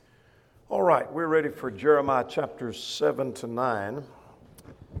All right, we're ready for Jeremiah chapters 7 to 9.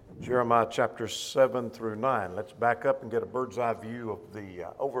 Jeremiah chapters 7 through 9. Let's back up and get a bird's eye view of the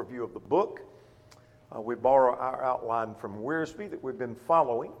overview of the book. We borrow our outline from Wiersbe that we've been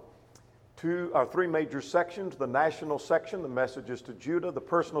following. Our three major sections: the national section, the messages to Judah; the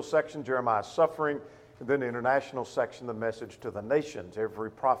personal section, Jeremiah's suffering; and then the international section, the message to the nations.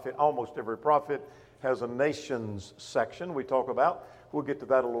 Almost every prophet has a nations section we talk about. We'll get to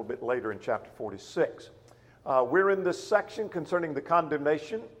that a little bit later in chapter 46. We're in this section concerning the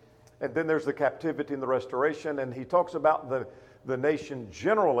condemnation, and then there's the captivity and the restoration, and he talks about the nation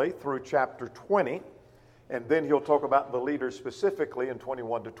generally through chapter 20, and then he'll talk about the leaders specifically in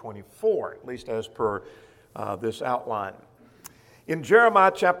 21 to 24, at least as per this outline. In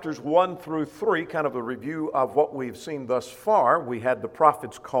Jeremiah chapters 1 through 3, kind of a review of what we've seen thus far, we had the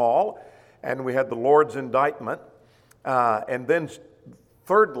prophet's call, and we had the Lord's indictment, and then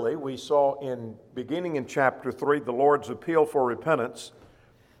thirdly, we saw beginning in chapter 3, the Lord's appeal for repentance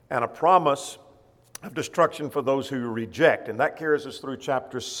and a promise of destruction for those who reject. And that carries us through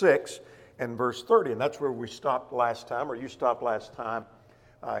chapter 6 and verse 30. And that's where we stopped last time, or you stopped last time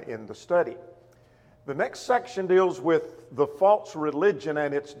in the study. The next section deals with the false religion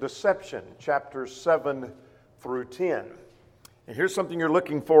and its deception, chapters 7 through 10. And here's something you're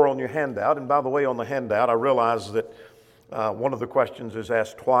looking for on your handout. And by the way, on the handout, I realize that one of the questions is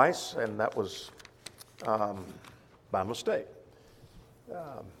asked twice, and that was by mistake.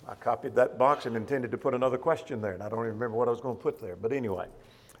 I copied that box and intended to put another question there, and I don't even remember what I was going to put there. But anyway,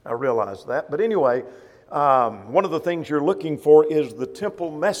 I realized that. But anyway, one of the things you're looking for is the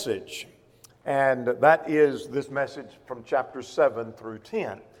temple message, and that is this message from chapter 7 through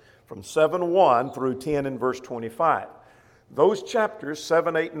 10, from 7:1 through 10 in verse 25. Those chapters,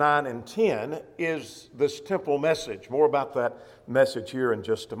 7, 8, 9, and 10, is this temple message. More about that message here in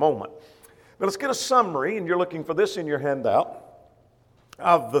just a moment. But let's get a summary, and you're looking for this in your handout,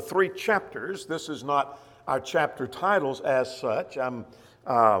 of the three chapters. This is not our chapter titles as such. I'm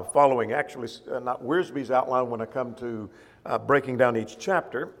following actually not Wiersbe's outline when I come to breaking down each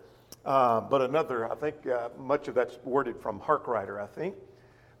chapter, but another, I think much of that's worded from Rader, I think.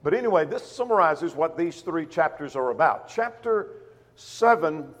 But anyway, this summarizes what these three chapters are about. Chapter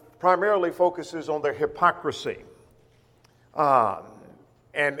 7 primarily focuses on their hypocrisy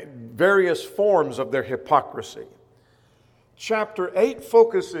and various forms of their hypocrisy. Chapter 8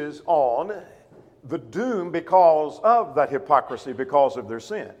 focuses on the doom because of that hypocrisy, because of their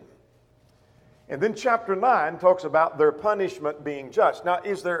sin. And then chapter 9 talks about their punishment being just. Now,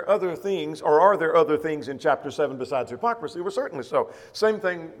 is there other things, or are there other things in chapter 7 besides hypocrisy? Well, certainly so. Same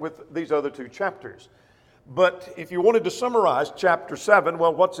thing with these other two chapters. But if you wanted to summarize chapter 7,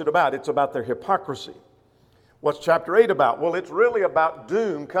 well, what's it about? It's about their hypocrisy. What's chapter 8 about? Well, it's really about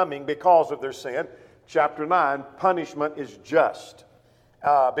doom coming because of their sin. Chapter 9, punishment is just.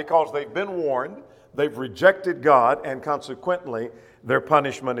 Because they've been warned, they've rejected God, and consequently, their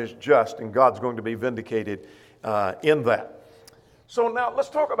punishment is just, and God's going to be vindicated in that. So now let's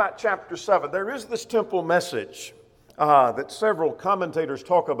talk about chapter 7. There is this temple message that several commentators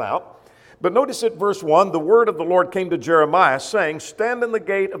talk about. But notice at verse 1, the word of the Lord came to Jeremiah, saying, "Stand in the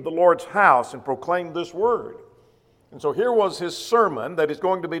gate of the Lord's house and proclaim this word." And so here was his sermon that is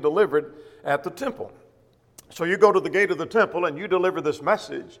going to be delivered at the temple. So you go to the gate of the temple and you deliver this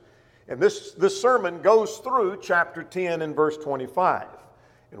message. And this sermon goes through chapter 10 and verse 25.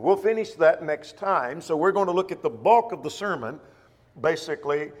 And we'll finish that next time. So we're going to look at the bulk of the sermon,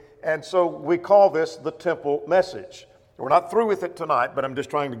 basically. And so we call this the temple message. We're not through with it tonight, but I'm just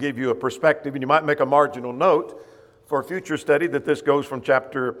trying to give you a perspective. And you might make a marginal note for future study that this goes from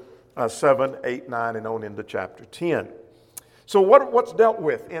chapter 7, 8, 9, and on into chapter 10. So what's dealt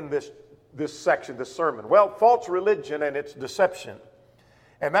with in this section, this sermon? Well, false religion and its deception.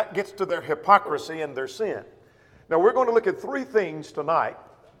 And that gets to their hypocrisy and their sin. Now, we're going to look at three things tonight.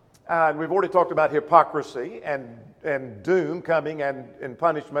 And we've already talked about hypocrisy and doom coming and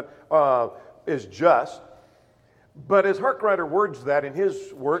punishment is just. But as Rader words that in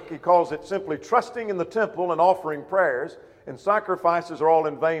his work, he calls it simply trusting in the temple and offering prayers, and sacrifices are all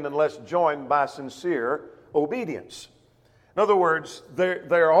in vain unless joined by sincere obedience. In other words,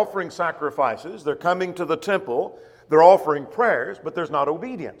 they're offering sacrifices, they're coming to the temple, they're offering prayers, but there's not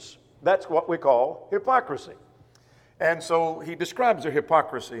obedience. That's what we call hypocrisy. And so he describes their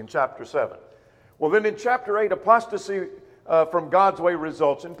hypocrisy in chapter 7. Well, then in chapter 8, apostasy from God's way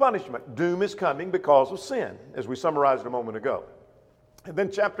results in punishment. Doom is coming because of sin, as we summarized a moment ago. And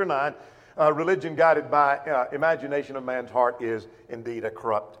then chapter 9, religion guided by imagination of man's heart is indeed a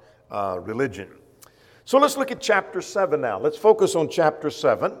corrupt religion. So let's look at chapter 7 now. Let's focus on chapter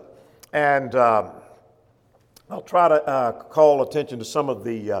 7. And I'll try to call attention to some of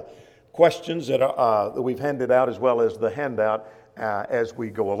the questions that we've handed out, as well as the handout as we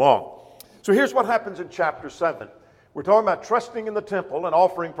go along. So here's what happens in chapter 7. We're talking about trusting in the temple, and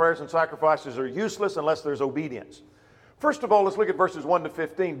offering prayers and sacrifices are useless unless there's obedience. First of all, let's look at verses 1 to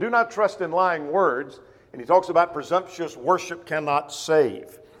 15. Do not trust in lying words. And he talks about presumptuous worship cannot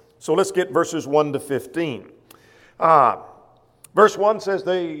save. So let's get verses 1 to 15. Verse 1 says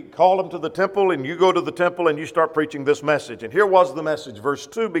they call him to the temple, and you go to the temple and you start preaching this message. And here was the message, verse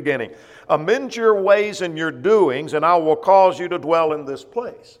 2 beginning. Amend your ways and your doings, and I will cause you to dwell in this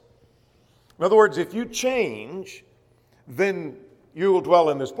place. In other words, if you change, then you will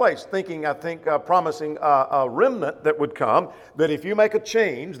dwell in this place. Promising a remnant that would come, that if you make a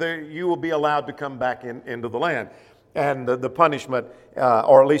change, there you will be allowed to come back into the land. And the punishment,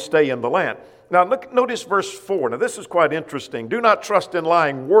 or at least stay in the land. Now notice verse 4. Now this is quite interesting. Do not trust in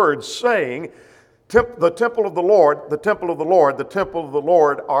lying words, saying, the temple of the Lord, the temple of the Lord, the temple of the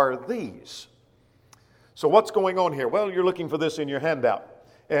Lord are these. So what's going on here? Well, you're looking for this in your handout.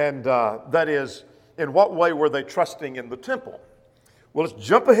 And that is, in what way were they trusting in the temple? Well, let's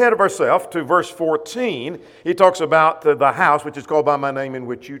jump ahead of ourselves to verse 14. He talks about the house, which is called by my name, in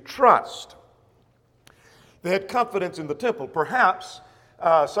which you trust. They had confidence in the temple. Perhaps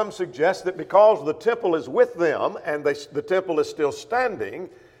some suggest that because the temple is with them and the temple is still standing,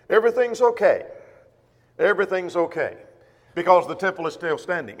 everything's okay. Everything's okay because the temple is still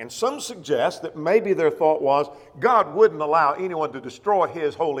standing. And some suggest that maybe their thought was God wouldn't allow anyone to destroy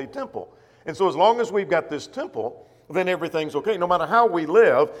His holy temple. And so as long as we've got this temple, then everything's okay. No matter how we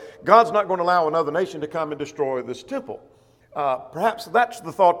live, God's not going to allow another nation to come and destroy this temple. Perhaps that's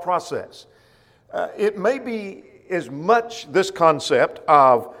the thought process. It may be as much this concept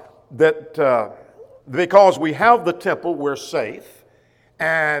of that because we have the temple, we're safe.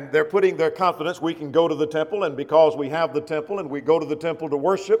 And they're putting their confidence, we can go to the temple, and because we have the temple and we go to the temple to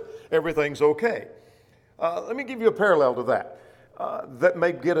worship, everything's okay. Let me give you a parallel to that. That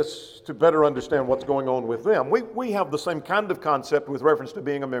may get us to better understand what's going on with them. We have the same kind of concept with reference to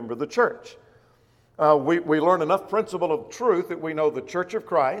being a member of the church. We learn enough principle of truth that we know the church of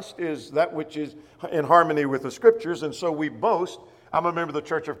Christ is that which is in harmony with the Scriptures, and so we boast, I'm a member of the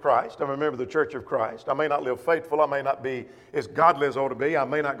church of Christ. I'm a member of the church of Christ. I may not live faithful. I may not be as godly as I ought to be. I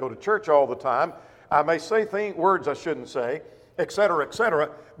may not go to church all the time. I may say words I shouldn't say, etc.,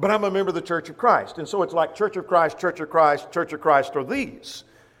 but I'm a member of the church of Christ. And so it's like church of Christ, church of Christ, church of Christ are these.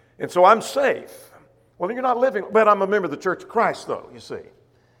 And so I'm safe. Well, you're not living, but I'm a member of the church of Christ, though, you see.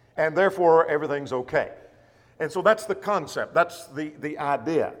 And therefore, everything's okay. And so that's the concept. That's the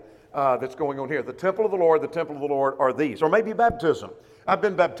idea that's going on here. The temple of the Lord are these. Or maybe baptism. I've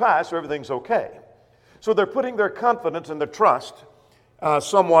been baptized, so everything's okay. So they're putting their confidence and their trust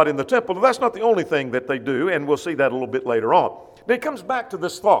somewhat in the temple. But that's not the only thing that they do, and we'll see that a little bit later on. Then it comes back to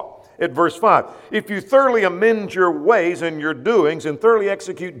this thought at verse 5. If you thoroughly amend your ways and your doings and thoroughly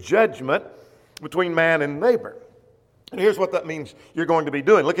execute judgment between man and neighbor. And here's what that means you're going to be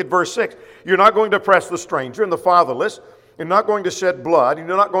doing. Look at verse 6. You're not going to oppress the stranger and the fatherless. You're not going to shed blood. You're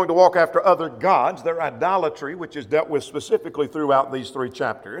not going to walk after other gods. Their idolatry, which is dealt with specifically throughout these 3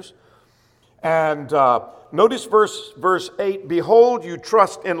 chapters. And notice verse 8. Behold, you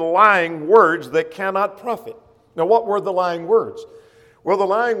trust in lying words that cannot profit. Now, what were the lying words? Well, the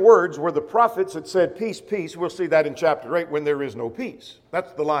lying words were the prophets that said, peace, peace. We'll see that in chapter 8 when there is no peace.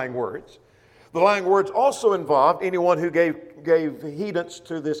 That's the lying words. The lying words also involved anyone who gave heedance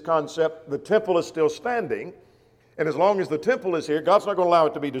to this concept, the temple is still standing, and as long as the temple is here, God's not going to allow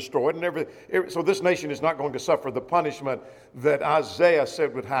it to be destroyed. So this nation is not going to suffer the punishment that Isaiah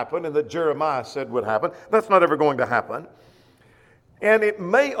said would happen and that Jeremiah said would happen. That's not ever going to happen. And it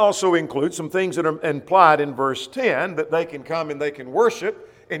may also include some things that are implied in verse 10, that they can come and they can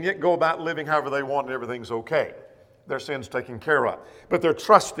worship and yet go about living however they want and everything's okay. Their sins taken care of. But they're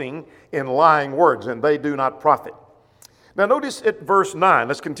trusting in lying words, and they do not profit. Now notice at verse 9.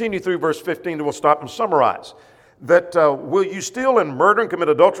 Let's continue through verse 15, and we'll stop and summarize. That will you steal and murder and commit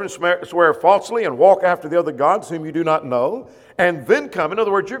adultery and swear falsely and walk after the other gods whom you do not know, and then come. In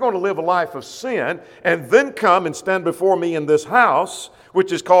other words, you're going to live a life of sin, and then come and stand before me in this house,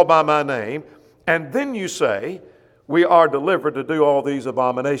 which is called by my name, and then you say, we are delivered to do all these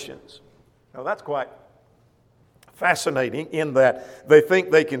abominations. Now that's quite fascinating in that they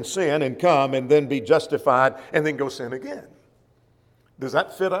think they can sin and come and then be justified and then go sin again. Does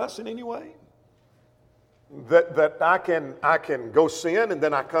that fit us in any way? That I can go sin and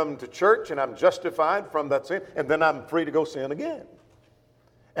then I come to church and I'm justified from that sin and then I'm free to go sin again.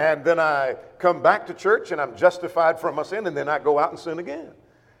 And then I come back to church and I'm justified from my sin and then I go out and sin again.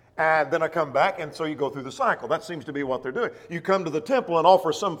 and then I come back, and so you go through the cycle. That seems to be what they're doing. You come to the temple and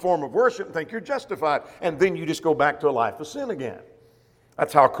offer some form of worship and think you're justified, and then you just go back to a life of sin again.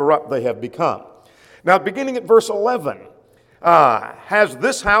 That's how corrupt they have become. Now, beginning at verse 11, has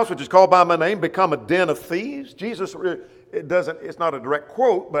this house, which is called by my name, become a den of thieves? Jesus, it's not a direct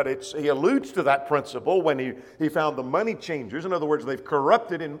quote, but he alludes to that principle when he found the money changers. In other words, they've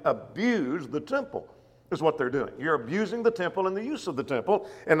corrupted and abused the temple, is what they're doing. You're abusing the temple and the use of the temple,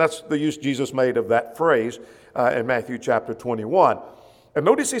 and that's the use Jesus made of that phrase in Matthew chapter 21. And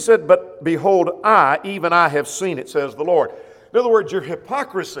notice he said, but behold, even I have seen it, says the Lord. In other words, your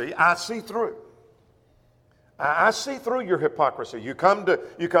hypocrisy, I see through. I see through your hypocrisy. You come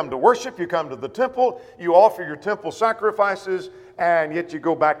to worship, you come to the temple, you offer your temple sacrifices, and yet you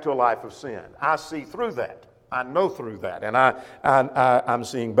go back to a life of sin. I see through that. I know through that, and I'm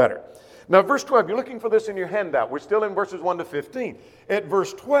seeing better. Now, verse 12, you're looking for this in your handout. We're still in verses 1 to 15. At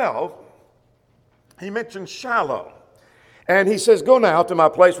verse 12, he mentions Shiloh. And he says, go now to my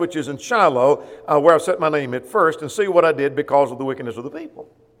place which is in Shiloh, where I've set my name at first, and see what I did because of the wickedness of the people.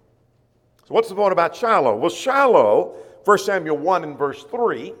 So what's the point about Shiloh? Well, Shiloh, 1 Samuel 1 and verse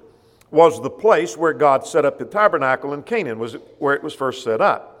 3, was the place where God set up the tabernacle in Canaan, was where it was first set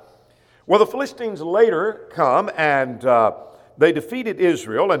up. Well, the Philistines later come and they defeated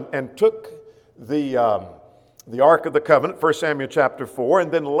Israel and took the Ark of the Covenant, 1 Samuel chapter 4,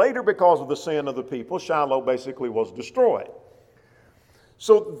 and then later because of the sin of the people, Shiloh basically was destroyed.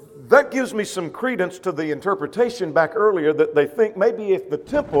 So that gives me some credence to the interpretation back earlier that they think maybe if the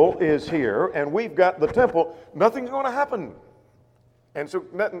temple is here and we've got the temple, nothing's going to happen. And so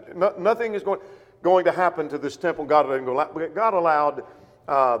nothing is going to happen to this temple. God allowed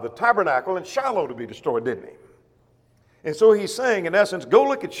the tabernacle in Shiloh to be destroyed, didn't he? And so he's saying, in essence, go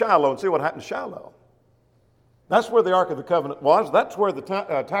look at Shiloh and see what happened to Shiloh. That's where the Ark of the Covenant was. That's where the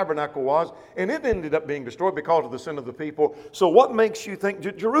tabernacle was. And it ended up being destroyed because of the sin of the people. So what makes you think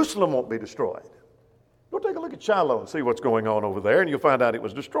Jerusalem won't be destroyed? Go take a look at Shiloh and see what's going on over there, and you'll find out it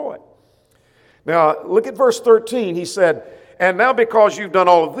was destroyed. Now, look at verse 13. He said, and now because you've done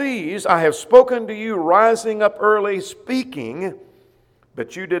all of these, I have spoken to you rising up early, speaking,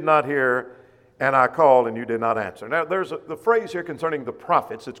 but you did not hear, and I called and you did not answer. Now, there's the phrase here concerning the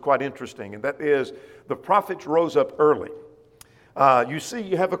prophets. It's quite interesting, and that is the prophets rose up early. You see,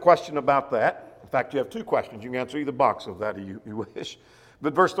 you have a question about that. In fact, you have two questions. You can answer either box of that if you wish.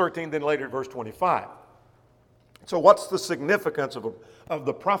 But verse 13, then later verse 25. So what's the significance of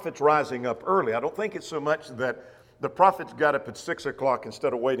the prophets rising up early? I don't think it's so much that the prophets got up at 6 o'clock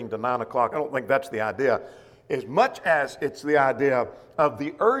instead of waiting to 9 o'clock. I don't think that's the idea. As much as it's the idea of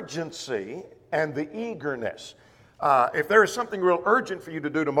the urgency and the eagerness. If there is something real urgent for you to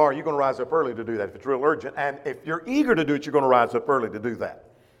do tomorrow, you're going to rise up early to do that if it's real urgent. And if you're eager to do it, you're going to rise up early to do that.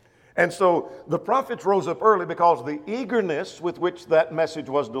 And so the prophets rose up early because of the eagerness with which that message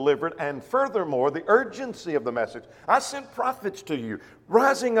was delivered, and furthermore, the urgency of the message. I sent prophets to you,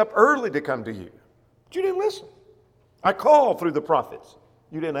 rising up early to come to you. But you didn't listen. I called through the prophets.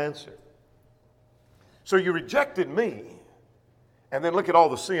 You didn't answer. So you rejected me. And then look at all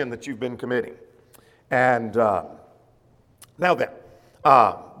the sin that you've been committing. And now then,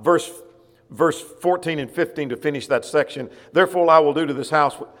 verse 14 and 15 to finish that section. Therefore I will do to this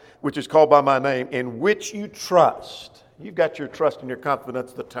house which is called by my name, in which you trust. You've got your trust and your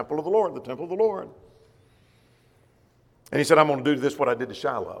confidence, the temple of the Lord, the temple of the Lord. And he said, I'm going to do to this what I did to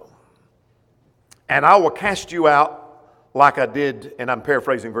Shiloh. And I will cast you out like I did, and I'm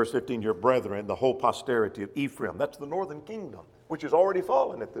paraphrasing verse 15, your brethren, the whole posterity of Ephraim. That's the northern kingdom, which has already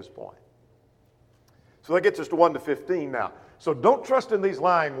fallen at this point. So that gets us to 1 to 15 now. So don't trust in these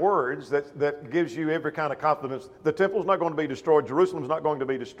lying words that gives you every kind of confidence. The temple's not going to be destroyed. Jerusalem's not going to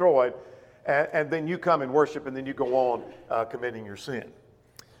be destroyed. And then you come and worship, and then you go on committing your sin.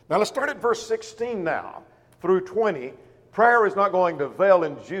 Now let's start at verse 16 now through 20. Prayer is not going to avail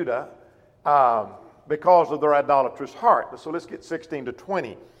in Judah because of their idolatrous heart. So let's get 16 to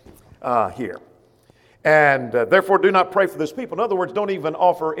 20 here. And therefore do not pray for this people. In other words, don't even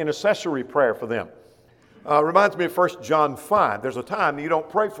offer intercessory prayer for them. Reminds me of 1 John 5. There's a time you don't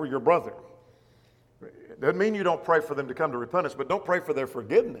pray for your brother. Doesn't mean you don't pray for them to come to repentance, but don't pray for their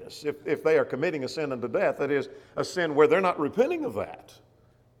forgiveness if they are committing a sin unto death. That is a sin where they're not repenting of that.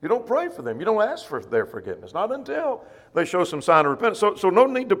 You don't pray for them. You don't ask for their forgiveness. Not until they show some sign of repentance. So no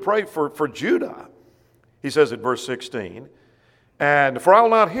need to pray for Judah. He says at verse 16, and for I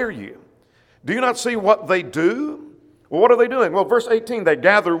will not hear you. Do you not see what they do? Well, what are they doing? Well, verse 18, they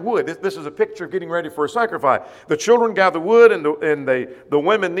gather wood. This is a picture of getting ready for a sacrifice. The children gather wood, and the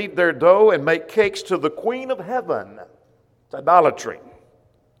women knead their dough and make cakes to the queen of heaven. It's idolatry.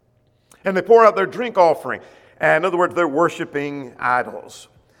 And they pour out their drink offering. And in other words, they're worshiping idols.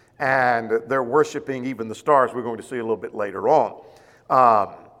 And they're worshiping even the stars, we're going to see a little bit later on.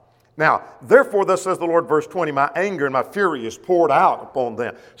 Now, therefore, thus says the Lord, verse 20, my anger and my fury is poured out upon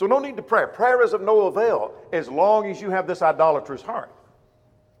them. So no need to pray. Prayer is of no avail as long as you have this idolatrous heart.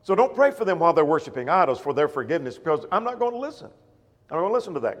 So don't pray for them while they're worshiping idols for their forgiveness, because I'm not going to listen. I'm not going to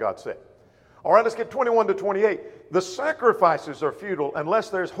listen to that, God said. All right, let's get 21 to 28. The sacrifices are futile unless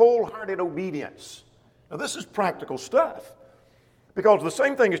there's wholehearted obedience. Now, this is practical stuff. Because the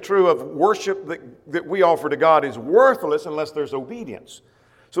same thing is true of worship that we offer to God is worthless unless there's obedience.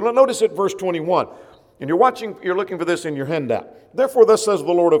 So now notice at verse 21. And you're looking for this in your handout. Therefore, thus says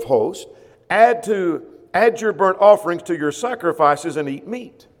the Lord of hosts, add your burnt offerings to your sacrifices and eat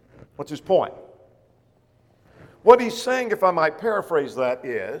meat. What's his point? What he's saying, if I might paraphrase that,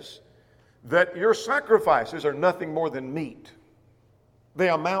 is that your sacrifices are nothing more than meat. They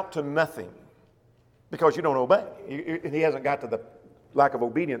amount to nothing because you don't obey. He hasn't got to the lack of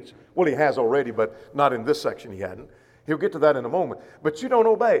obedience. Well, he has already, but not in this section he hadn't. He'll get to that in a moment. But you don't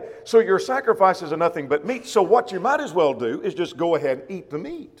obey. So your sacrifices are nothing but meat. So what you might as well do is just go ahead and eat the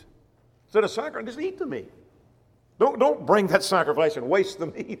meat. Instead of sacrifice, just eat the meat. Don't bring that sacrifice and waste the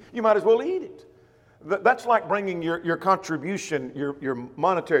meat. You might as well eat it. That's like bringing your contribution, your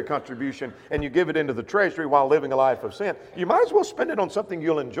monetary contribution, and you give it into the treasury while living a life of sin. You might as well spend it on something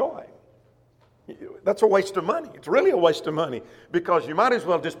you'll enjoy. That's a waste of money. It's really a waste of money because you might as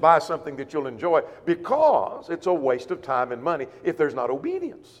well just buy something that you'll enjoy because it's a waste of time and money if there's not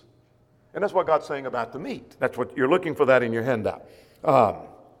obedience. And that's what God's saying about the meat. That's what you're looking for that in your handout.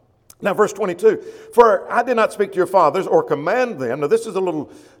 Now, verse 22, for I did not speak to your fathers or command them. Now, this is a little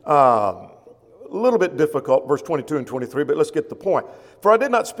bit difficult, verse 22 and 23, but let's get the point. For I did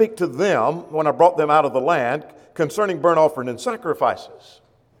not speak to them when I brought them out of the land concerning burnt offering and sacrifices.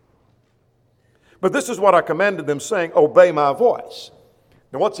 But this is what I commanded them, saying, obey my voice.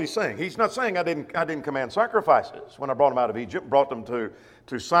 Now, what's he saying? He's not saying I didn't command sacrifices when I brought them out of Egypt, brought them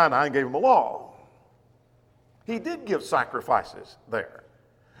to Sinai and gave them a law. He did give sacrifices there.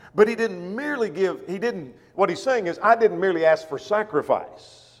 But what he's saying is, I didn't merely ask for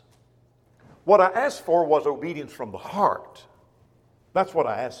sacrifice. What I asked for was obedience from the heart. That's what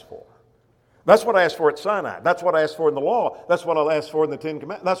I asked for. That's what I asked for at Sinai. That's what I asked for in the law. That's what I asked for in the Ten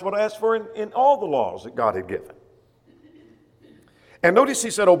Commandments. That's what I asked for in all the laws that God had given. And notice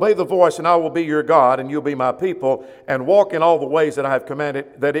he said, obey the voice and I will be your God and you'll be my people, and walk in all the ways that I have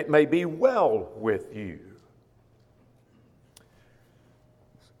commanded, that it may be well with you.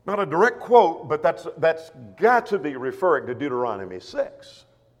 Not a direct quote, but that's got to be referring to Deuteronomy 6.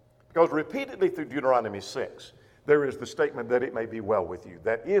 Because repeatedly through Deuteronomy 6, there is the statement that it may be well with you.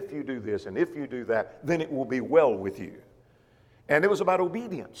 That if you do this and if you do that, then it will be well with you. And it was about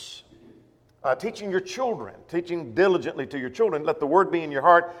obedience. Teaching your children, teaching diligently to your children. Let the word be in your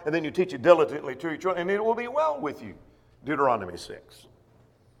heart, and then you teach it diligently to your children, and it will be well with you. Deuteronomy 6.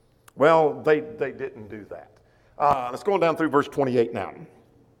 Well, they didn't do that. Let's go on down through verse 28 now.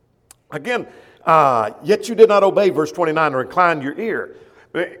 Again, yet you did not obey, verse 29, or incline your ear.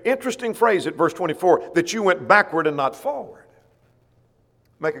 Interesting phrase at verse 24, that you went backward and not forward.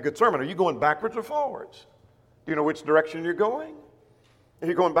 Make a good sermon. Are you going backwards or forwards? Do you know which direction you're going? Are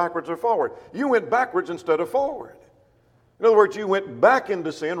you going backwards or forward? You went backwards instead of forward. In other words, you went back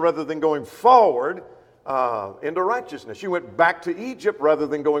into sin rather than going forward into righteousness. You went back to Egypt rather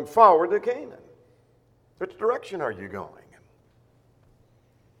than going forward to Canaan. Which direction are you going?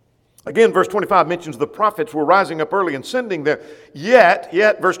 Again, verse 25 mentions the prophets were rising up early and sending them. Yet,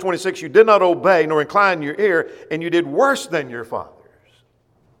 verse 26, you did not obey nor incline your ear, and you did worse than your fathers.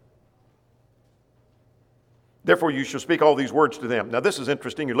 Therefore, you shall speak all these words to them. Now, this is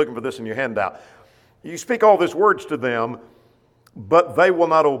interesting. You're looking for this in your handout. You speak all these words to them, but they will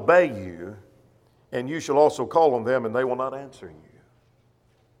not obey you, and you shall also call on them, and they will not answer you.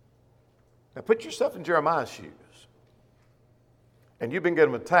 Now, put yourself in Jeremiah's shoes. And you've been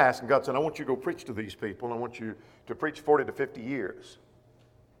given a task, and God said, I want you to go preach to these people, and I want you to preach 40 to 50 years.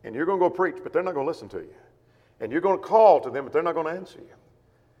 And you're going to go preach, but they're not going to listen to you. And you're going to call to them, but they're not going to answer you.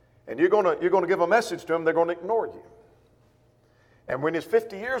 And you're going to give a message to them, they're going to ignore you. And when his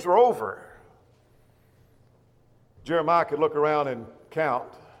 50 years were over, Jeremiah could look around and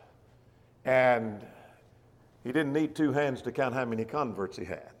count, and he didn't need two hands to count how many converts he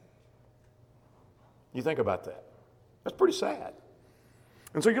had. You think about that. That's pretty sad.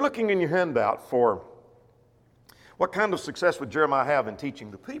 And so you're looking in your handout for what kind of success would Jeremiah have in teaching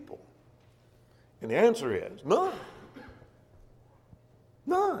the people? And the answer is none.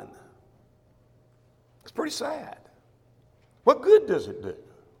 None. It's pretty sad. What good does it do?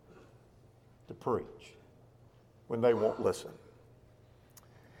 to preach when they won't listen.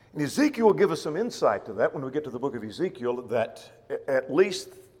 And Ezekiel will give us some insight to that when we get to the book of Ezekiel, that at least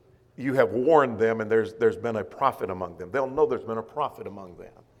you have warned them and there's been a prophet among them. They'll know there's been a prophet among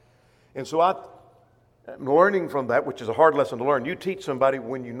them. And so I'm learning from that, which is a hard lesson to learn. You teach somebody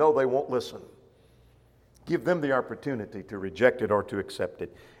when you know they won't listen. Give them the opportunity to reject it or to accept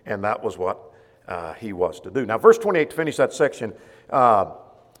it. And that was what he was to do. Now, verse 28, to finish that section,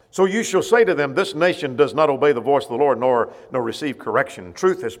 so you shall say to them, this nation does not obey the voice of the Lord, nor receive correction.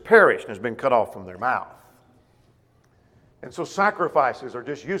 Truth has perished and has been cut off from their mouth. And so sacrifices are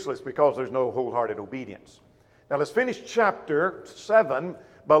just useless because there's no wholehearted obedience. Now let's finish chapter 7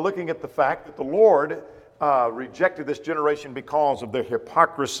 by looking at the fact that the Lord rejected this generation because of their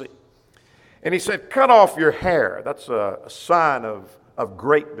hypocrisy. And he said, cut off your hair. That's a sign of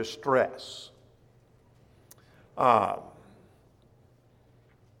great distress.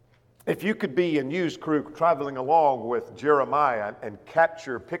 If you could be a news crew traveling along with Jeremiah and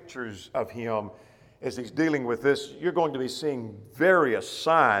capture pictures of him as he's dealing with this, you're going to be seeing various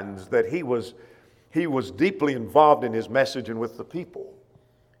signs that he was deeply involved in his message and with the people.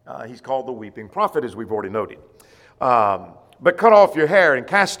 He's called the weeping prophet, as we've already noted. But cut off your hair and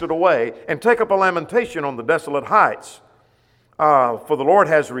cast it away and take up a lamentation on the desolate heights. For the Lord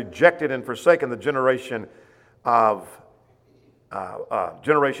has rejected and forsaken the generation of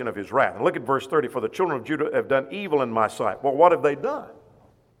his wrath. And look at verse 30. For the children of Judah have done evil in my sight. Well, what have they done?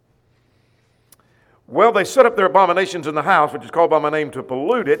 Well, they set up their abominations in the house, which is called by my name, to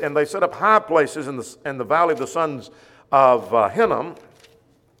pollute it, and they set up high places in the valley of the sons of Hinnom,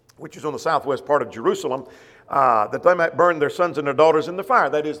 which is on the southwest part of Jerusalem, that they might burn their sons and their daughters in the fire.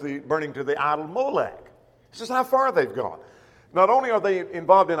 That is the burning to the idol Molech. This is how far they've gone. Not only are they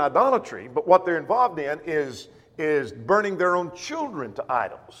involved in idolatry, but what they're involved in is burning their own children to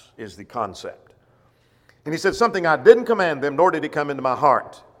idols, is the concept. And he said, something I didn't command them, nor did it come into my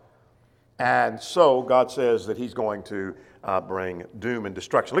heart. And so God says that he's going to bring doom and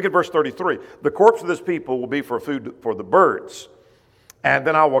destruction. Look at verse 33. The corpse of this people will be for food for the birds. And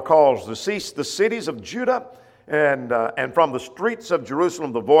then I will cause to cease the cities of Judah and from the streets of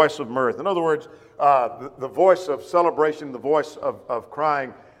Jerusalem the voice of mirth. In other words, the voice of celebration, the voice of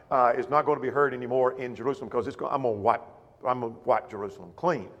crying is not going to be heard anymore in Jerusalem because I'm going to wipe Jerusalem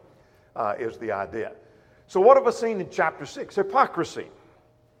clean, is the idea. So what have I seen in chapter 6? Hypocrisy.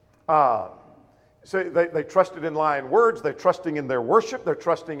 So they trusted in lying words, they're trusting in their worship, they're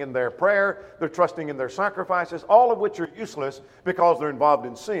trusting in their prayer, they're trusting in their sacrifices, all of which are useless because they're involved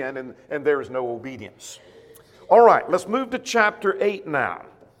in sin and there is no obedience. All right, let's move to chapter 8 now.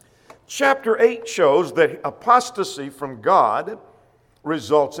 Chapter 8 shows that apostasy from God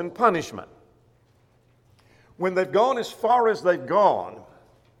results in punishment. When they've gone as far as they've gone,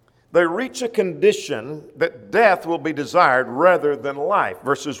 they reach a condition that death will be desired rather than life,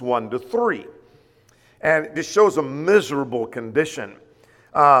 verses 1 to 3. And this shows a miserable condition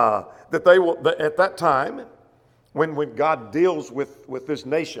that they will, at that time, when God deals with this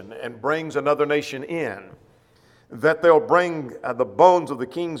nation and brings another nation in, that they'll bring the bones of the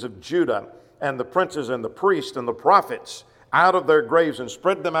kings of Judah and the princes and the priests and the prophets out of their graves and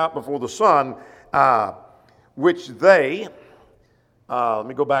spread them out before the sun, which they... let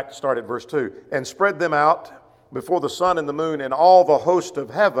me go back to start at verse 2. And spread them out before the sun and the moon and all the host of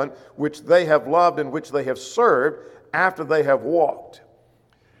heaven, which they have loved and which they have served after they have walked.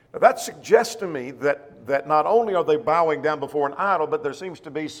 Now that suggests to me that not only are they bowing down before an idol, but there seems to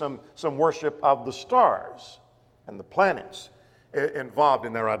be some worship of the stars and the planets involved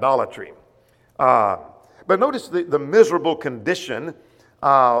in their idolatry. But notice the miserable condition.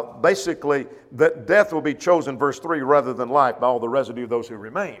 Basically, that death will be chosen, verse 3, rather than life by all the residue of those who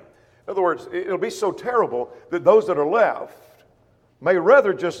remain. In other words, it'll be so terrible that those that are left may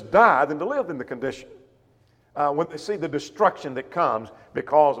rather just die than to live in the condition. When they see the destruction that comes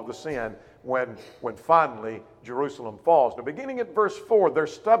because of the sin when finally Jerusalem falls. Now, beginning at verse 4, their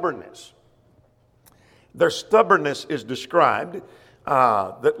stubbornness. Their stubbornness is described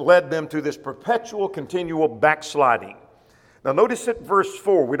that led them to this perpetual, continual backsliding. Now notice at verse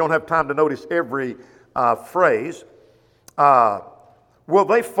 4, we don't have time to notice every phrase. Will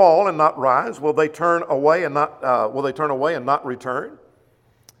they fall and not rise? Will they turn away and not return?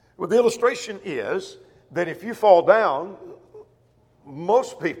 Well, the illustration is that if you fall down,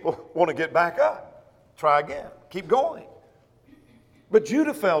 most people want to get back up. Try again. Keep going. But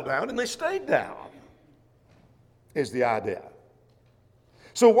Judah fell down and they stayed down, is the idea.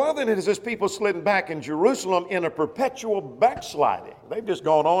 So why then has this people slidden back in Jerusalem in a perpetual backsliding? They've just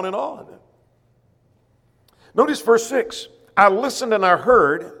gone on and on. Notice verse 6. I listened and I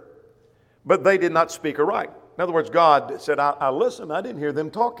heard, but they did not speak aright. In other words, God said, I listened, I didn't hear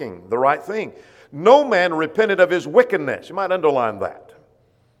them talking the right thing. No man repented of his wickedness. You might underline that.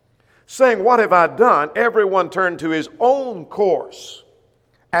 Saying, what have I done? Everyone turned to his own course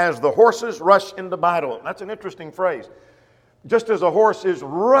as the horses rush into battle. That's an interesting phrase. Just as a horse is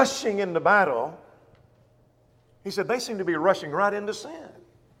rushing into battle, he said they seem to be rushing right into sin.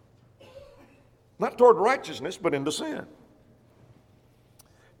 Not toward righteousness, but into sin.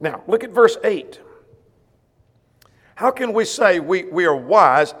 Now, look at verse 8. How can we say we are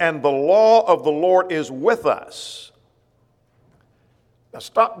wise and the law of the Lord is with us? Now,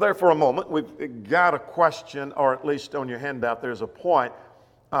 stop there for a moment. We've got a question, or at least on your handout, there's a point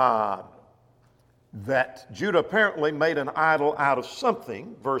that Judah apparently made an idol out of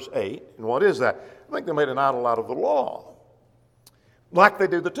something, verse 8. And what is that? I think they made an idol out of the law, like they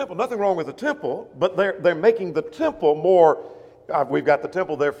do the temple. Nothing wrong with the temple, but they're making the temple more, we've got the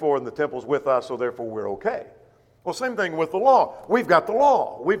temple, therefore, and the temple's with us, so therefore we're okay. Well, same thing with the law. We've got the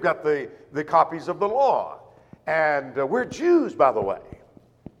law. We've got the copies of the law. And we're Jews, by the way.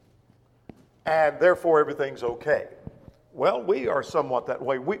 And therefore everything's okay. Well, we are somewhat that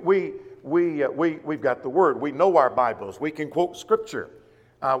way. We've got the Word. We know our Bibles. We can quote Scripture.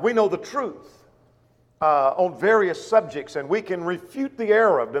 We know the truth on various subjects, and we can refute the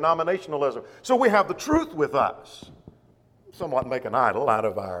error of denominationalism. So we have the truth with us. Somewhat make an idol out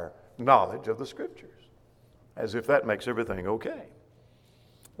of our knowledge of the Scriptures, as if that makes everything okay.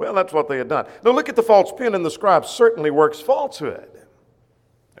 Well, that's what they had done. Now look at the false pen, and the scribe certainly works falsehood.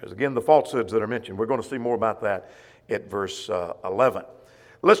 There's again the falsehoods that are mentioned. We're going to see more about that at verse 11.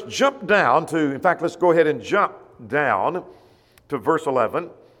 Let's jump down to, in fact, let's go ahead and jump down to verse 11.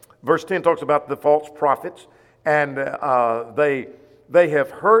 Verse 10 talks about the false prophets, and they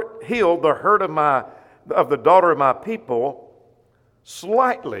have healed the hurt of the daughter of my people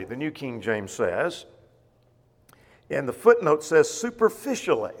slightly, the New King James says. And the footnote says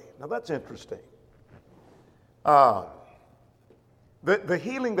superficially. Now that's interesting. The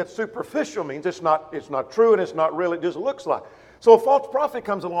healing that's superficial means it's not true and it's not real, it just looks like. So a false prophet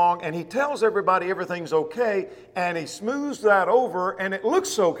comes along and he tells everybody everything's okay, and he smooths that over and it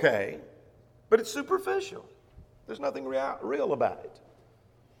looks okay, but it's superficial. There's nothing real about it.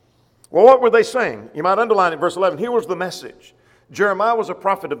 Well, what were they saying? You might underline it, verse 11. Here was the message. Jeremiah was a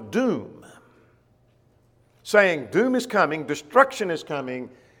prophet of doom, saying doom is coming, destruction is coming,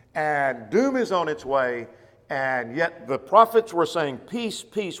 and doom is on its way. And yet the prophets were saying peace,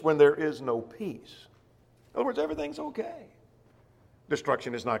 peace, when there is no peace. In other words, everything's okay.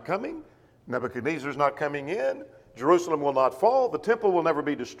 Destruction is not coming. Nebuchadnezzar is not coming in. Jerusalem will not fall. The temple will never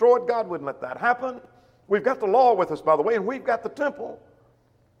be destroyed. God wouldn't let that happen. We've got the law with us, by the way, and we've got the temple.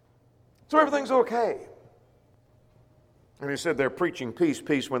 So everything's okay. And he said they're preaching peace,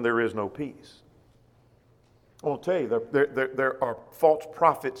 peace, when there is no peace. I want to tell you, there are false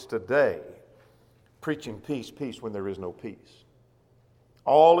prophets today preaching peace, peace, when there is no peace.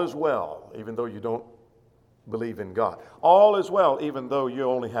 All is well, even though you don't believe in God. All is well, even though you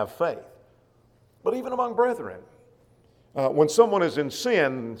only have faith. But even among brethren, when someone is in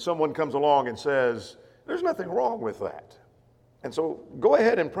sin, someone comes along and says, there's nothing wrong with that. And so go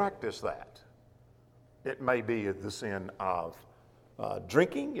ahead and practice that. It may be the sin of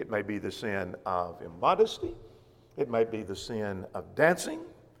drinking. It may be the sin of immodesty. It may be the sin of dancing.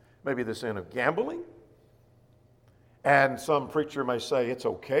 Maybe the sin of gambling. And some preacher may say, it's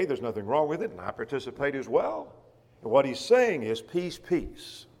okay, there's nothing wrong with it, and I participate as well. And what he's saying is peace,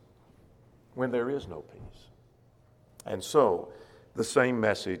 peace, when there is no peace. And so the same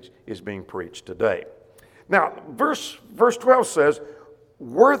message is being preached today. Now, verse 12 says,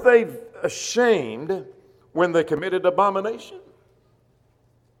 were they ashamed when they committed abomination?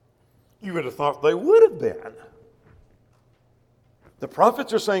 You would have thought they would have been. The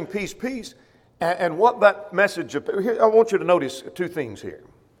prophets are saying peace, peace. And what that message, I want you to notice two things here,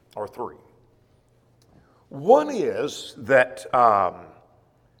 or three. One is that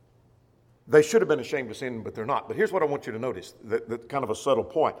they should have been ashamed of sin, but they're not. But here's what I want you to notice, that kind of a subtle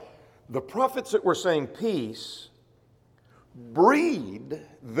point. The prophets that were saying peace breed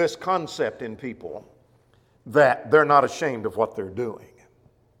this concept in people that they're not ashamed of what they're doing.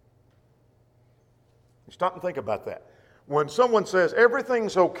 Stop and think about that. When someone says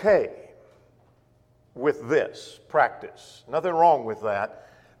everything's okay with this practice, nothing wrong with that,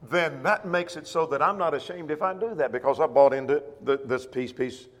 then that makes it so that I'm not ashamed if I do that, because I bought into this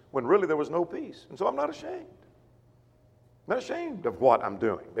peace, when really there was no peace. And so I'm not ashamed. I'm not ashamed of what I'm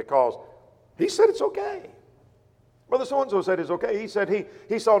doing, because he said it's okay. Brother so-and-so said it's okay. He said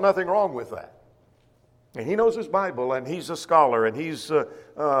he saw nothing wrong with that. And he knows his Bible, and he's a scholar, and he's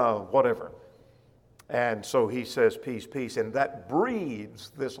whatever. And so he says, peace, peace. And that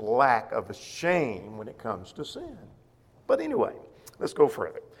breeds this lack of shame when it comes to sin. But anyway, let's go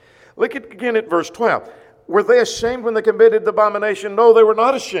further. Look again at verse 12. Were they ashamed when they committed the abomination? No, they were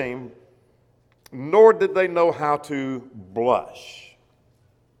not ashamed, nor did they know how to blush.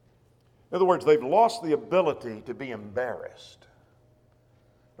 In other words, they've lost the ability to be embarrassed.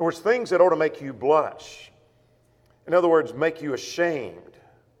 In other words, things that ought to make you blush, in other words, make you ashamed,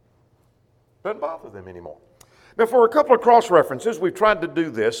 doesn't bother them anymore. Now, for a couple of cross-references, we've tried to do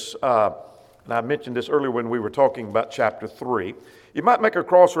this, and I mentioned this earlier when we were talking about chapter 3. You might make a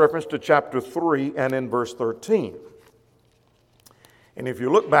cross-reference to chapter 3 and in verse 13. And if you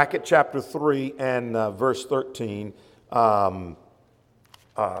look back at chapter 3 and verse 13,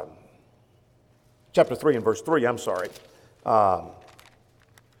 chapter 3 and verse 3,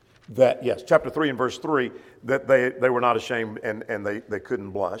 chapter 3 and verse 3, that they were not ashamed and they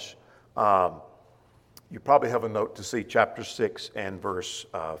couldn't blush. You probably have a note to see chapter 6 and verse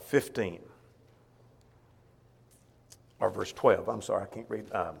 15. Or verse 12, I can't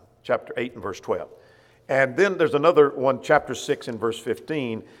read. Chapter 8 and verse 12. And then there's another one, chapter 6 and verse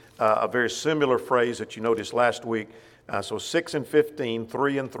 15, a very similar phrase that you noticed last week. So 6 and 15,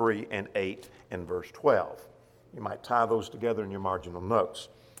 3 and 3, and 8 and verse 12. You might tie those together in your marginal notes.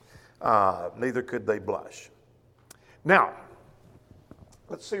 Neither could they blush. Now,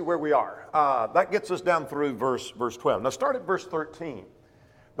 let's see where we are. That gets us down through verse 12. Now start at verse 13.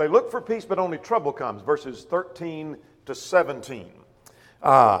 They look for peace, but only trouble comes. Verses 13 to 17.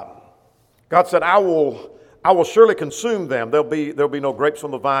 God said, I will surely consume them. There'll be no grapes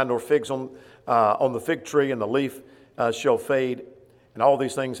on the vine, nor figs on the fig tree, and the leaf shall fade, and all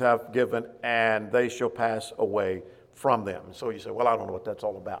these things have given, and they shall pass away from them. So you say, well, I don't know what that's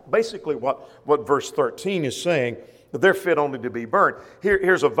all about. Basically, what verse 13 is saying, that they're fit only to be burned.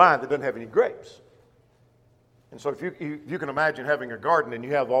 Here's a vine that doesn't have any grapes. And so if you can imagine having a garden and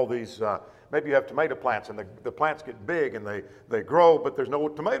you have all these, maybe you have tomato plants and the plants get big and they grow, but there's no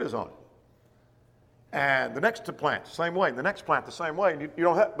tomatoes on it. And the next plant, the same way, and the next plant, the same way. And you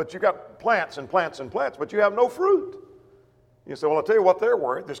don't have, but you got plants and plants and plants, but you have no fruit. You say, well, I'll tell you what they're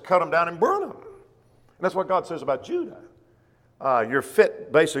worth. Just cut them down and burn them. And that's what God says about Judah. You're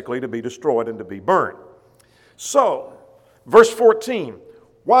fit, basically, to be destroyed and to be burned. So, verse 14,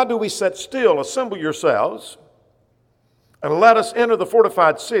 why do we sit still? Assemble yourselves, and let us enter the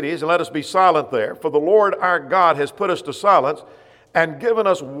fortified cities, and let us be silent there. For the Lord our God has put us to silence, and given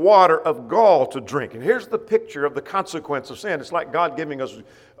us water of gall to drink. And here's the picture of the consequence of sin. It's like God giving us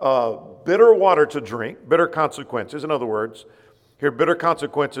bitter water to drink, bitter consequences. In other words, here are bitter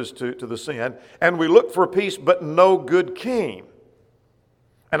consequences to the sin. And we looked for peace, but no good came.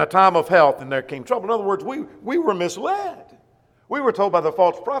 And a time of health, and there came trouble. In other words, we were misled. We were told by the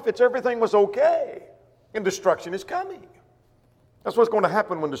false prophets everything was okay, and destruction is coming. That's what's going to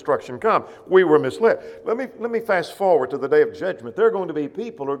happen when destruction comes. We were misled. Let me fast forward to the day of judgment. There are going to be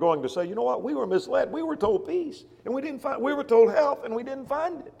people who are going to say, you know what, we were misled. We were told peace, and we were told health, and we didn't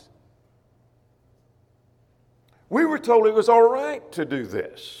find it. We were told it was all right to do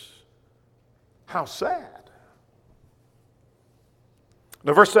this. How sad.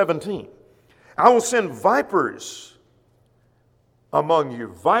 Now, verse 17. I will send vipers among you,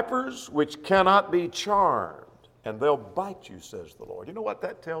 vipers which cannot be charmed, and they'll bite you, says the Lord. You know what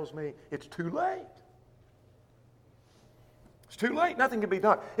that tells me? It's too late. It's too late. Nothing can be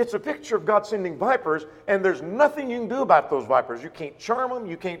done. It's a picture of God sending vipers, and there's nothing you can do about those vipers. You can't charm them.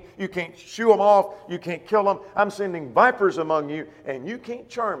 You can't shoo them off. You can't kill them. I'm sending vipers among you, and you can't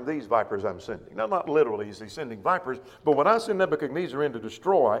charm these vipers I'm sending. Now, not literally is he sending vipers, but when I send Nebuchadnezzar in to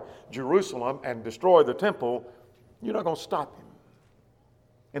destroy Jerusalem and destroy the temple, you're not going to stop him.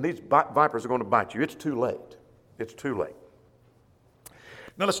 And these vipers are going to bite you. It's too late. It's too late.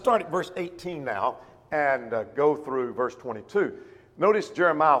 Now, let's start at verse 18 now. And go through verse 22. Notice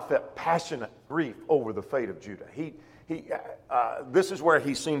Jeremiah felt passionate grief over the fate of Judah. This is where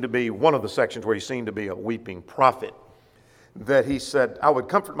he seemed to be, one of the sections where he seemed to be a weeping prophet. That he said, I would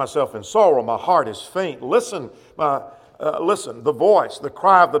comfort myself in sorrow, my heart is faint. Listen, the voice, the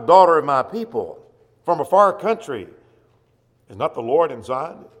cry of the daughter of my people from a far country. Is not the Lord in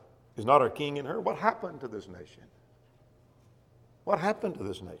Zion? Is not our king in her? What happened to this nation? What happened to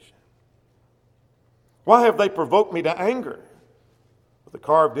this nation? Why have they provoked me to anger with the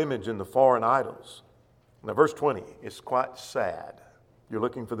carved image and the foreign idols? Now, verse 20 is quite sad. You're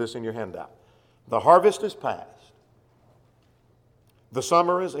looking for this in your handout. The harvest is past. The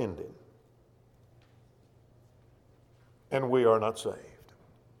summer is ended. And we are not saved.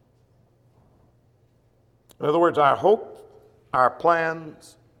 In other words, our hope, our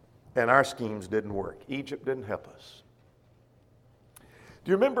plans, and our schemes didn't work. Egypt didn't help us.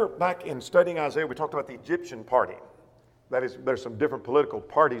 Do you remember back in studying Isaiah, we talked about the Egyptian party? That is, there's some different political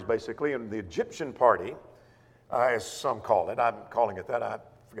parties basically, and the Egyptian party, as some call it, I'm calling it that. I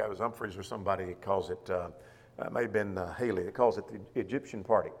forgot it was Humphreys or somebody calls it, it may have been Haley that calls it the Egyptian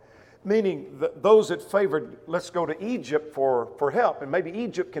party. Meaning that those that favored, let's go to Egypt for help, and maybe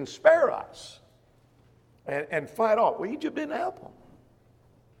Egypt can spare us and fight off. Well, Egypt didn't help them.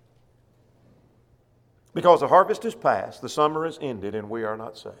 Because the harvest is past, the summer is ended, and we are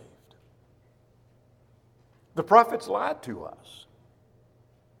not saved. The prophets lied to us.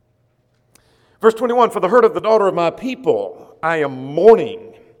 Verse 21, for the hurt of the daughter of my people, I am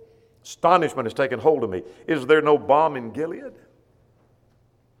mourning. Astonishment has taken hold of me. Is there no balm in Gilead?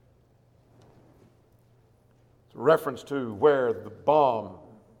 It's a reference to where the balm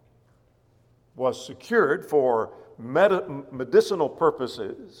was secured for medicinal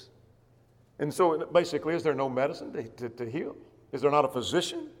purposes. And so basically, is there no medicine to heal? Is there not a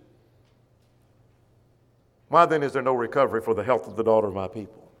physician? Why then is there no recovery for the health of the daughter of my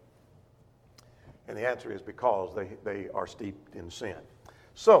people? And the answer is because they are steeped in sin.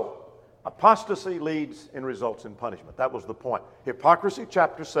 So, apostasy leads and results in punishment. That was the point. Hypocrisy,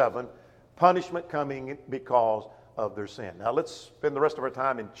 chapter 7, punishment coming because of their sin. Now let's spend the rest of our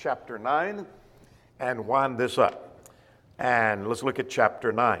time in chapter 9 and wind this up. And let's look at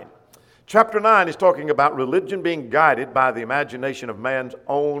chapter 9. Chapter 9 is talking about religion being guided by the imagination of man's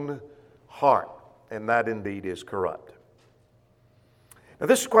own heart. And that indeed is corrupt. Now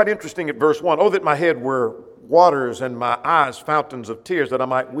this is quite interesting at verse 1. Oh, that my head were waters and my eyes fountains of tears, that I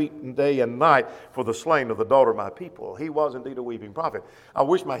might weep day and night for the slain of the daughter of my people. He was indeed a weeping prophet. I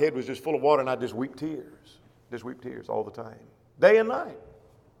wish my head was just full of water and I'd just weep tears. Just weep tears all the time. Day and night.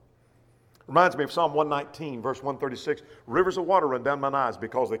 Reminds me of Psalm 119, verse 136. Rivers of water run down mine eyes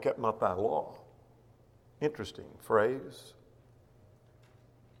because they kept not thy law. Interesting phrase.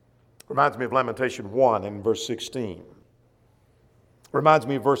 Reminds me of Lamentation 1 and verse 16. Reminds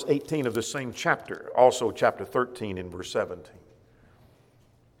me of verse 18 of the same chapter. Also chapter 13 and verse 17.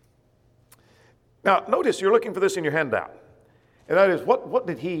 Now notice you're looking for this in your handout. And that is, what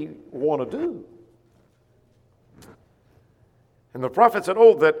did he want to do? And the prophet said,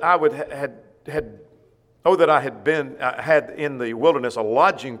 oh, that I had in the wilderness a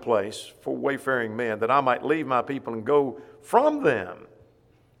lodging place for wayfaring men, that I might leave my people and go from them.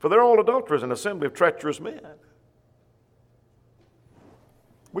 For they're all adulterers, an assembly of treacherous men.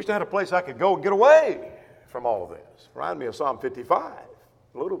 Wish I had a place I could go and get away from all of this. Remind me of Psalm 55,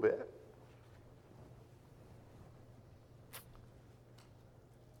 a little bit.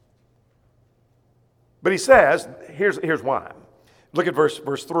 But he says, here's why. Look at verse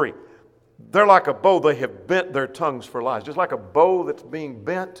 3. They're like a bow, they have bent their tongues for lies. Just like a bow that's being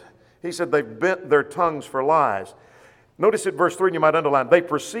bent, he said they've bent their tongues for lies. Notice at verse 3, and you might underline, they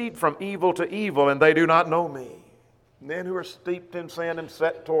proceed from evil to evil, and they do not know me. Men who are steeped in sin and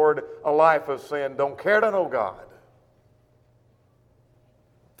set toward a life of sin don't care to know God.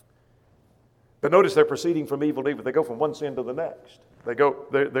 But notice they're proceeding from evil to evil. They go from one sin to the next.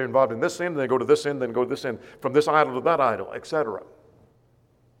 They're involved in this sin, then they go to this sin, then go to this sin, from this idol to that idol, etc.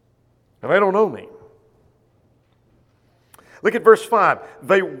 And they don't know me. Look at verse 5.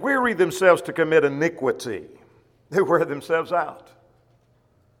 They weary themselves to commit iniquity. They wear themselves out.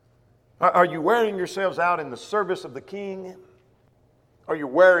 Are you wearing yourselves out in the service of the King? Are you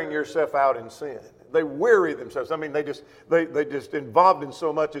wearing yourself out in sin? They weary themselves. I mean, they just involved in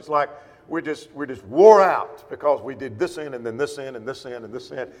so much. It's like we're just wore out because we did this sin and then this sin and this sin and this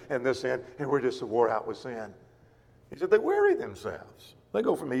sin and this sin, and we're just so wore out with sin. He said they weary themselves. They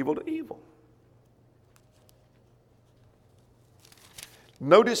go from evil to evil.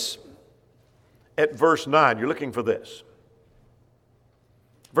 Notice at verse 9, you're looking for this.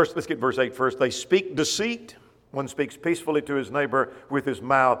 Let's get verse 8 first. They speak deceit. One speaks peacefully to his neighbor with his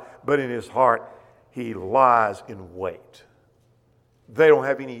mouth, but in his heart he lies in wait. They don't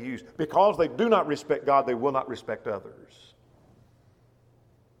have any use. Because they do not respect God, they will not respect others.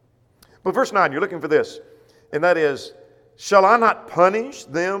 But verse 9, you're looking for this. And that is, shall I not punish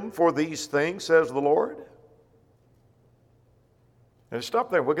them for these things, says the Lord? And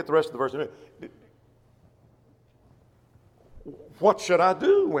stop there. We'll get the rest of the verse in a minute. What should I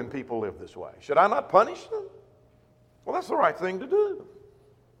do when people live this way? Should I not punish them? Well, that's the right thing to do.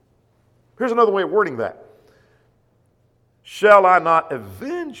 Here's another way of wording that. Shall I not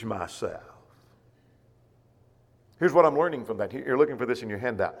avenge myself? Here's what I'm learning from that. You're looking for this in your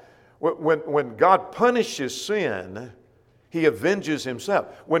handout. When God punishes sin, He avenges himself.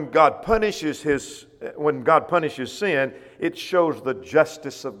 When God punishes sin, it shows the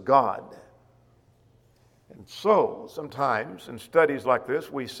justice of God. And so, sometimes in studies like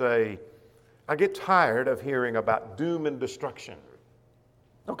this, we say, I get tired of hearing about doom and destruction.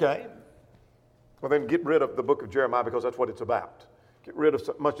 Okay. Well, then get rid of the book of Jeremiah, because that's what it's about. Get rid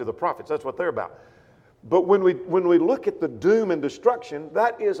of much of the prophets. That's what they're about. But when we look at the doom and destruction,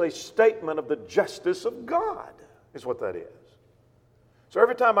 that is a statement of the justice of God, is what that is. So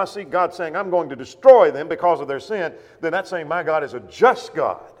every time I see God saying, I'm going to destroy them because of their sin, then that's saying my God is a just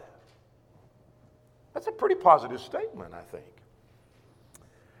God. That's a pretty positive statement, I think.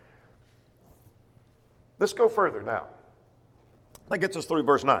 Let's go further now. That gets us through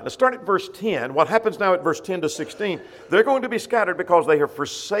verse 9. Let's start at verse 10. What happens now at verse 10 to 16? They're going to be scattered because they have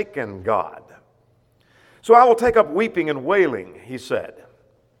forsaken God. So I will take up weeping and wailing, he said,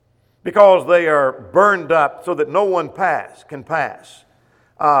 because they are burned up so that no one can pass.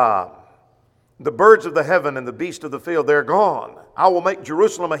 The birds of the heaven and the beasts of the field, they're gone. I will make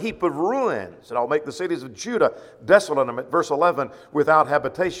Jerusalem a heap of ruins, and I'll make the cities of Judah desolate, and at verse 11, without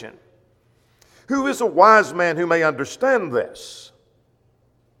habitation. Who is a wise man who may understand this?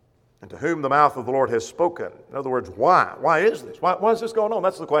 And to whom the mouth of the Lord has spoken. In other words, why? Why is this? Why is this going on?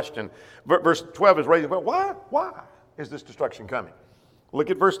 That's the question. Verse 12 is raising, why is this destruction coming? Look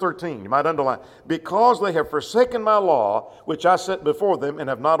at verse 13. You might underline. Because they have forsaken my law, which I set before them, and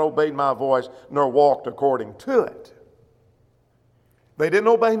have not obeyed my voice, nor walked according to it. They didn't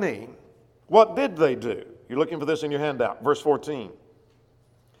obey me. What did they do? You're looking for this in your handout. Verse 14.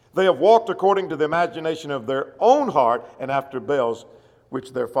 They have walked according to the imagination of their own heart and after Baals,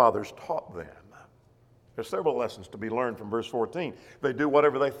 which their fathers taught them. There's several lessons to be learned from verse 14. They do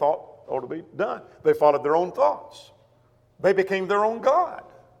whatever they thought ought to be done. They followed their own thoughts. They became their own God.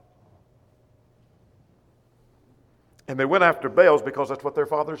 And they went after Baals because that's what their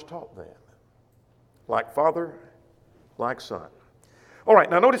fathers taught them. Like father, like son. All right,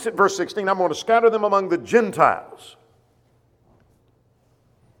 now notice at verse 16, I'm going to scatter them among the Gentiles.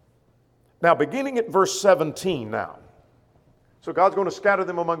 Now, beginning at verse 17 now. So God's going to scatter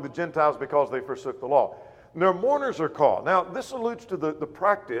them among the Gentiles because they forsook the law. Their mourners are called. Now, this alludes to the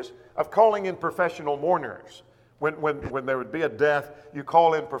practice of calling in professional mourners. When there would be a death, you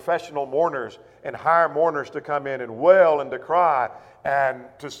call in professional mourners and hire mourners to come in and wail and to cry and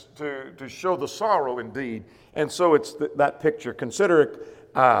to show the sorrow indeed. And so it's that picture. Consider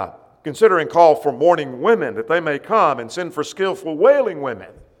and call for mourning women that they may come, and send for skillful wailing women.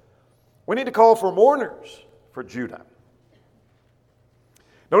 We need to call for mourners for Judah.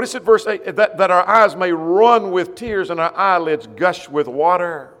 Notice at verse 8, that our eyes may run with tears and our eyelids gush with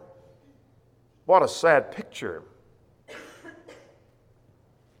water. What a sad picture.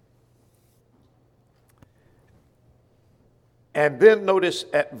 And then notice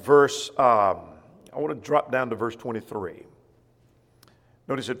at verse, I want to drop down to verse 23.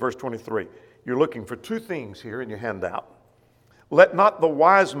 Notice at verse 23. You're looking for two things here in your handout. Let not the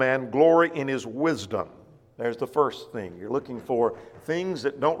wise man glory in his wisdom. There's the first thing. You're looking for things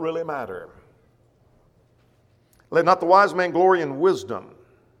that don't really matter. Let not the wise man glory in wisdom,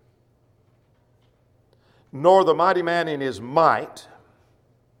 nor the mighty man in his might,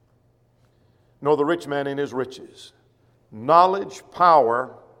 nor the rich man in his riches. Knowledge,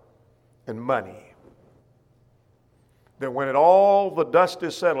 power, and money. Then when all the dust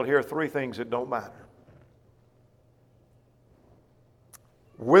is settled, here are three things that don't matter.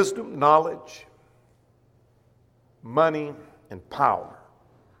 Wisdom, knowledge, money, and power.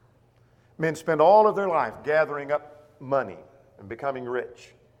 Men spend all of their life gathering up money and becoming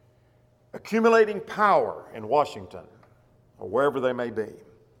rich, accumulating power in Washington or wherever they may be,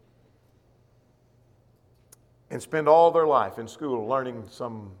 and spend all their life in school learning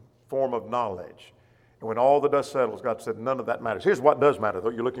some form of knowledge. And when all the dust settles, God said, none of that matters. Here's what does matter, though.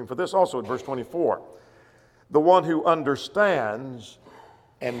 You're looking for this also in verse 24. The one who understands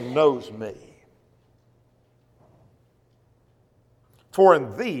and knows me. For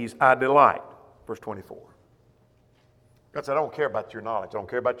in these I delight. Verse 24. God said, I don't care about your knowledge. I don't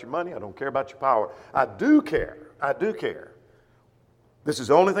care about your money. I don't care about your power. I do care. I do care. This is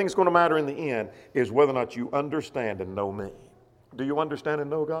the only thing that's going to matter in the end, is whether or not you understand and know me. Do you understand and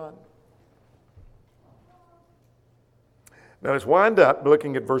know God? Now let's wind up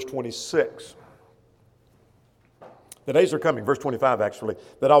looking at verse 26. The days are coming, verse 25 actually,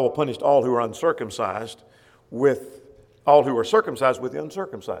 that I will punish all who are uncircumcised with all who are circumcised with the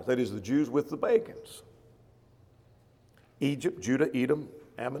uncircumcised. That is, the Jews with the pagans. Egypt, Judah, Edom,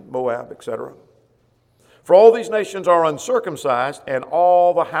 Ammon, Moab, etc. For all these nations are uncircumcised, and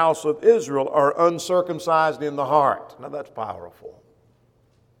all the house of Israel are uncircumcised in the heart. Now that's powerful.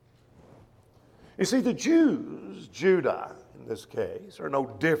 You see, the Jews, Judah in this case, are no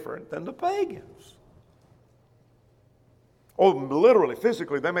different than the pagans. Oh, literally,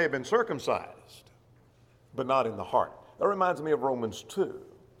 physically, they may have been circumcised, but not in the heart. That reminds me of Romans 2.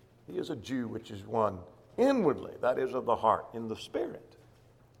 He is a Jew which is one inwardly, that is of the heart, in the spirit.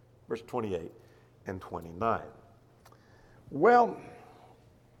 Verse 28 and 29. Well,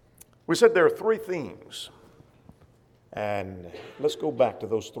 we said there are three things. And let's go back to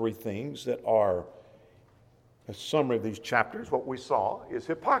those three things that are a summary of these chapters. What we saw is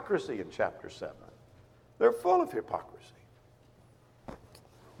hypocrisy in chapter 7. They're full of hypocrisy.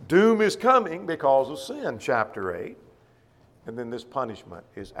 Doom is coming because of sin, chapter 8. And then this punishment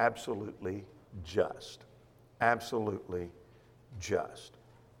is absolutely just. Absolutely just.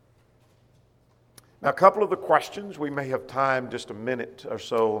 Now, a couple of the questions, we may have time, just a minute or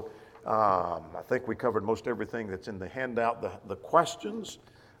so. I think we covered most everything that's in the handout, the questions.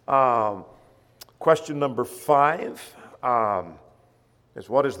 Question number 5 is,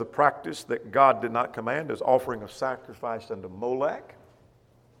 what is the practice that God did not command as offering a sacrifice unto Molech?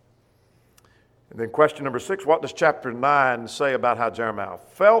 And then question number 6, what does chapter 9 say about how Jeremiah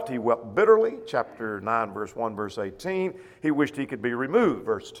felt? He wept bitterly, chapter 9, verse 1, verse 18. He wished he could be removed,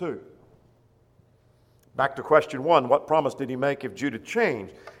 verse 2. Back to question 1, what promise did he make if Judah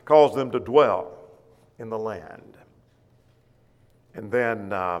changed, caused them to dwell in the land? And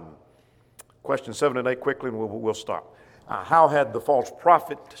then question 7 and 8 quickly, and we'll stop. How had the false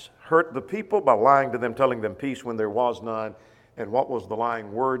prophet hurt the people? By lying to them, telling them peace when there was none. And what was the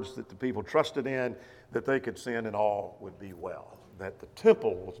lying words that the people trusted in? That they could sin and all would be well. That the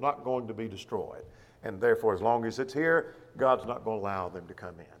temple was not going to be destroyed. And therefore, as long as it's here, God's not going to allow them to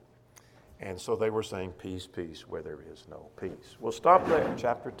come in. And so they were saying, peace, peace, where there is no peace. We'll stop there,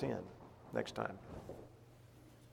 chapter 10, next time.